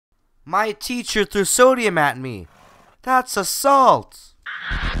My teacher threw sodium at me. That's assault.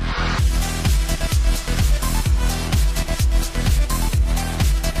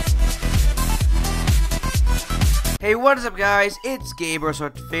 Hey, what is up guys? It's Gabe or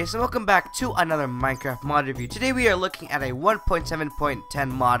SwordtoFace and welcome back to another Minecraft mod review. Today we are looking at a 1.7.10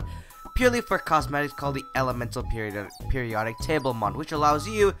 mod purely for cosmetics called the Elemental Periodic Table mod, which allows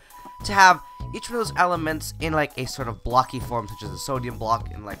you to have each of those elements in like a sort of blocky form, such as a sodium block,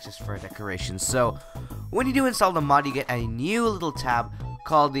 and like just for decoration. So when you do install the mod, you get a new little tab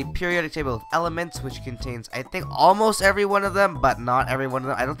called the Periodic Table of Elements, which contains, I think, almost every one of them, but not every one of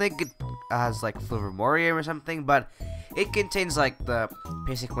them. I don't think it has like Fluoromorium or something, but it contains like the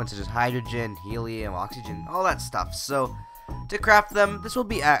basic ones such as hydrogen, helium, oxygen, all that stuff. So to craft them, this will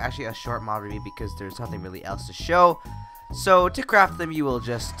be actually a short mod review because there's nothing really else to show. So to craft them, you will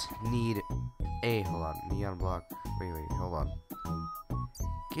just need a neon block. Wait, hold on.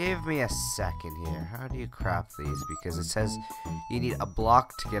 Give me a second here. How do you craft these? Because it says you need a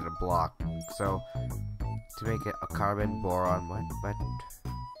block to get a block. So to make it a carbon, boron, what?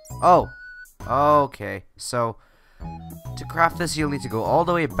 Oh, okay. So to craft this, you'll need to go all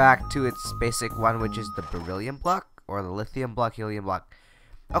the way back to its basic one, which is the beryllium block or the lithium block, helium block.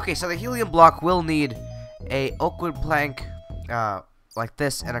 Okay, so the helium block will need a oak wood plank like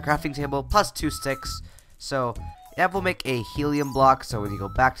this and a crafting table plus 2 sticks. So that will make a helium block. So when you go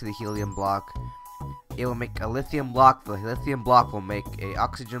back to the helium block, it will make a lithium block. The lithium block will make a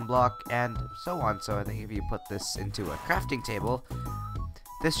oxygen block, and so on. So I think if you put this into a crafting table,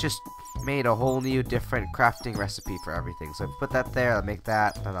 this just made a whole new different crafting recipe for everything. So if you put that there, I'll make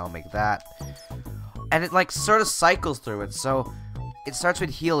that, and I'll make that, and it like sort of cycles through it. So it starts with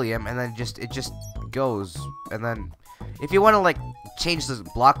helium, and then it just goes, and then if you want to like change the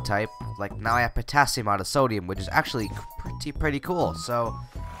block type, like now I have potassium out of sodium, which is actually pretty cool. So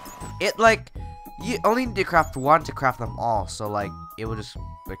it like, you only need to craft one to craft them all. So like it will just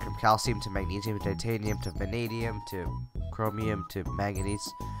like from calcium to magnesium to titanium to vanadium to chromium to manganese.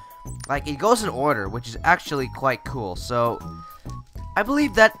 Like it goes in order, which is actually quite cool. So I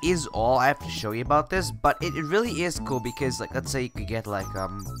believe that is all I have to show you about this, but it really is cool because like let's say you could get like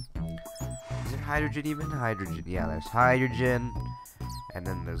is it hydrogen even? Hydrogen, yeah, there's hydrogen, and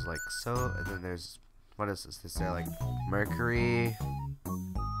then there's like and then there's, what is this? Is there like mercury?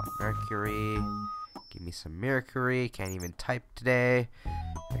 Mercury, give me some mercury. Can't even type today.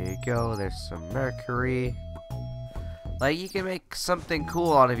 There you go, there's some mercury. Like you can make something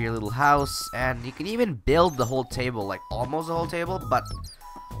cool out of your little house, and you can even build the whole table, like almost the whole table, but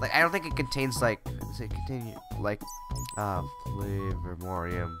like I don't think it contains like, does it contain like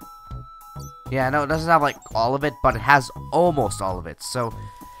Fluoromorium? Yeah, no, it doesn't have like all of it, but it has almost all of it. So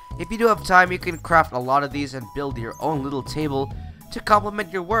if you do have time, you can craft a lot of these and build your own little table to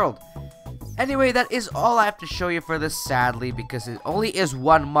complement your world. Anyway, that is all I have to show you for this, sadly, because it only is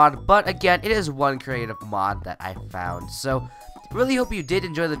one mod, but again, it is one creative mod that I found. So really hope you did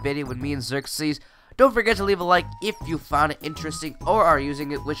enjoy the video with me and Xerxes. Don't forget to leave a like if you found it interesting or are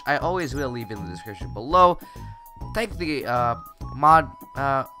using it, which I always will leave in the description below. Thank the mod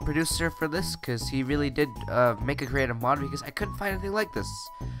producer for this, because he really did make a creative mod, because I couldn't find anything like this.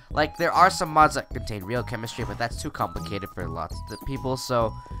 Like, there are some mods that contain real chemistry, but that's too complicated for lots of people,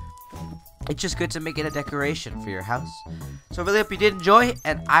 so it's just good to make it a decoration for your house. So I really hope you did enjoy,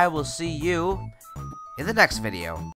 and I will see you in the next video.